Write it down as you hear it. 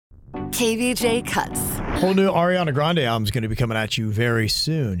KVJ Cuts. Whole new Ariana Grande album is going to be coming at you very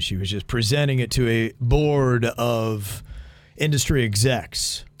soon. She was just presenting it to a board of industry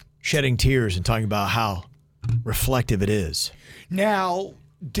execs, shedding tears and talking about how reflective it is. Now,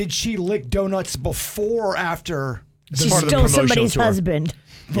 did she lick donuts before or after? She stole somebody's husband.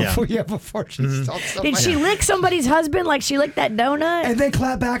 Before she stole somebody. Did she lick somebody's husband like she licked that donut? And then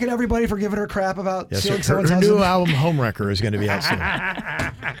clap back at everybody for giving her crap about stealing Her someone's new husband? album, Homewrecker, is going to be out soon.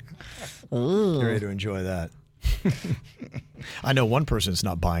 Get ready to enjoy that. I know one person's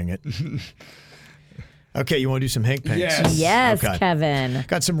not buying it. Okay, you want to do some Hink Pinks? Yes, Okay. Kevin.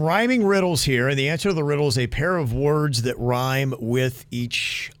 Got some rhyming riddles here, and the answer to the riddle is a pair of words that rhyme with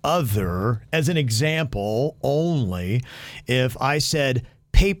each other. As an example only, if I said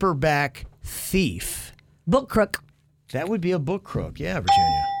paperback thief, Book crook. that would be a book crook. Yeah,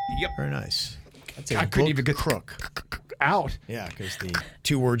 Virginia. Yep. Very nice. That's a I couldn't book even get crook. out. Yeah, because the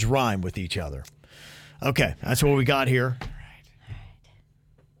two words rhyme with each other. Okay, that's what we got here.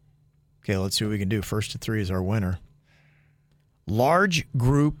 Okay, let's see what we can do. First to three is our winner. Large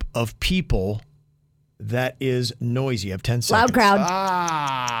group of people that is noisy. You have 10 seconds. Loud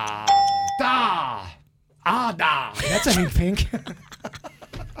crowd. That's a Hink Pink.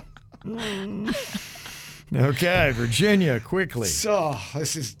 Okay, Virginia, quickly. So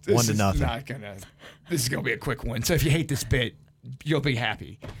this is 1-0. not gonna. This is gonna be a quick one. So if you hate this bit, you'll be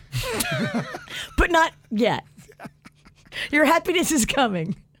happy. But not yet. Your happiness is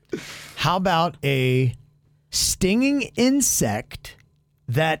coming. How about a stinging insect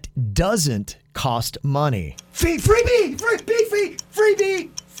that doesn't cost money? Freebie.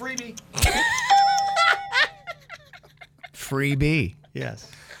 Freebie. Yes.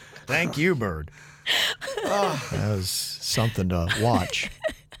 Thank you, Bird. That was something to watch.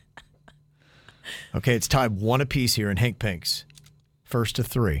 Okay, it's tied 1 apiece here in Hink Pinks. First to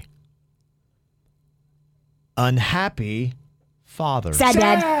three. Unhappy father. Sad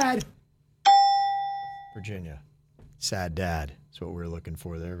dad. Virginia. Sad dad. That's what we were looking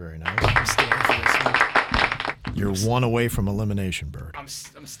for there. Very nice. I'm standing for this one. You're one away from elimination, Bird. I'm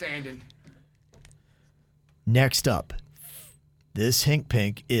standing. Next up, this Hink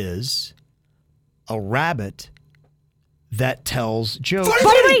Pink is a rabbit that tells jokes.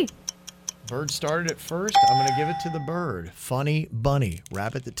 Bunny! Bird started it first. I'm going to give it to the bird. Funny bunny,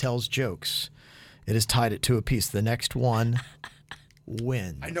 rabbit that tells jokes. It is tied at 2 apiece. The next one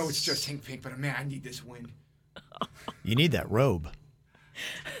wins. I know it's just Hink Pink, but man, I need this win. You need that robe.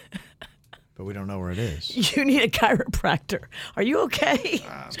 But we don't know where it is. You need a chiropractor. Are you okay?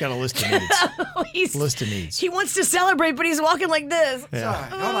 He's got a list of needs. List of needs. He wants to celebrate, but he's walking like this. Yeah.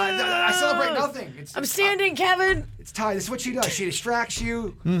 Hold on. I celebrate nothing. I'm standing, Kevin. It's Ty. This is what she does. She distracts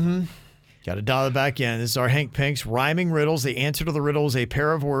you. Got to dial it back in. This is our Hink Pinks rhyming riddles. The answer to the riddle is a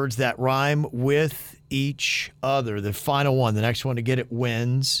pair of words that rhyme with each other. The final one, the next one to get it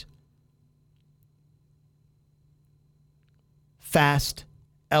wins. Fast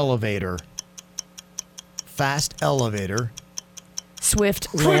elevator. Fast elevator.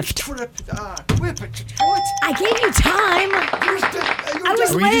 Swift lift. What? I gave you time. I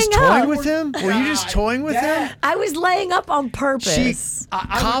was Were you just laying toying up. with him? Were you just toying with him? I was laying up on purpose. She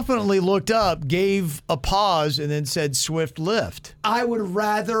confidently looked up, gave a pause, and then said swift lift. I would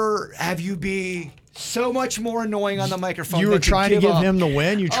rather have you be so much more annoying on the microphone. You were trying to give him the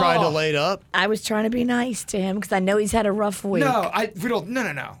win? You tried to Oh. lay it up? I was trying to be nice to him because I know he's had a rough week. No.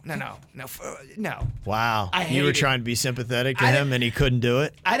 Wow. I You were hated- trying to be sympathetic to I him and he couldn't do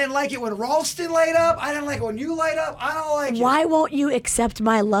it? I didn't like it when Ralston laid up. I didn't like it when you laid up. I don't like it. Why won't you accept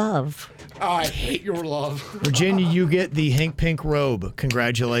my love? Oh, I hate your love. Virginia, you get the Hink Pink robe.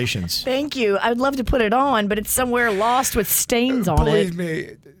 Congratulations. Thank you. I would love to put it on, but it's somewhere lost with stains on Believe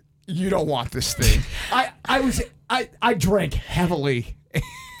it. me, you don't want this thing. I drank heavily.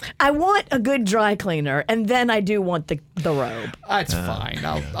 I want a good dry cleaner, and then I do want the robe. That's fine.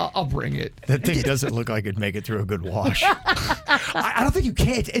 I'll bring it. That thing doesn't look like it'd make it through a good wash. I don't think you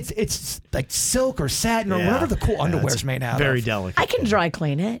can. It's like silk or satin or whatever the cool underwear's made out Very of. delicate. I can dry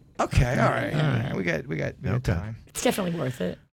clean it. Okay, all right. We got Okay. time. It's definitely worth it.